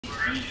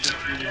That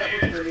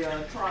was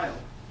the trial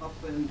up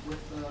in with,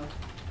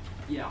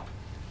 yeah.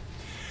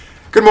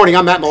 Good morning,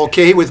 I'm Matt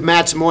Mulcahy with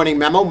Matt's Morning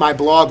Memo, my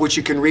blog which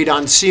you can read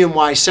on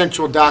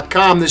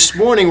cnycentral.com. This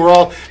morning we're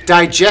all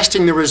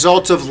digesting the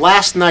results of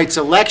last night's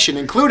election,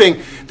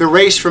 including the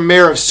race for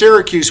mayor of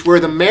Syracuse, where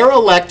the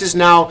mayor-elect is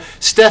now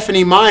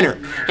Stephanie Miner.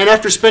 And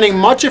after spending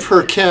much of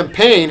her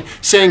campaign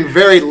saying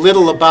very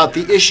little about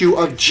the issue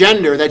of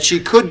gender, that she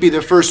could be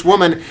the first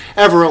woman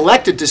ever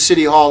elected to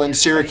City Hall in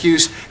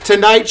Syracuse,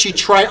 tonight she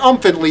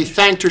triumphantly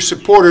thanked her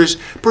supporters,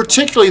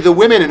 particularly the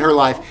women in her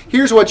life.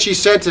 Here's what she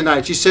said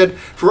tonight. She said,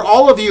 "For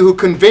all of you who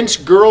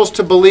convinced girls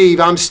to believe,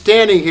 I'm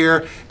standing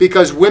here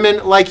because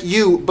women like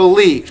you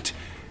believed."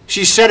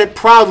 She said it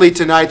proudly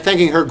tonight,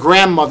 thanking her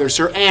grandmothers,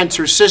 her aunts,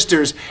 her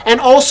sisters, and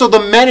also the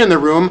men in the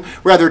room,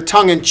 rather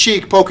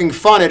tongue-in-cheek, poking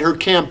fun at her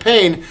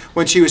campaign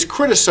when she was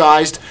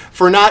criticized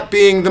for not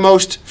being the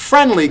most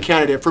friendly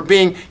candidate, for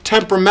being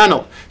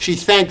temperamental. She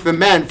thanked the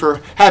men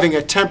for having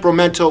a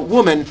temperamental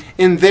woman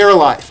in their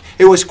life.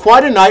 It was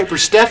quite a night for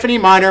Stephanie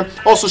Miner,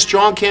 also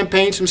strong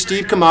campaigns from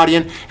Steve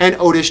Kamadian and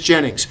Otis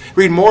Jennings.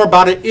 Read more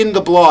about it in the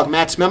blog,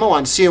 Matt's Memo,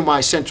 on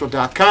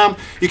cnycentral.com.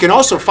 You can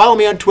also follow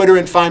me on Twitter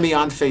and find me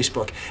on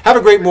Facebook. Have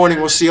a great morning.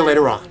 We'll see you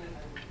later on.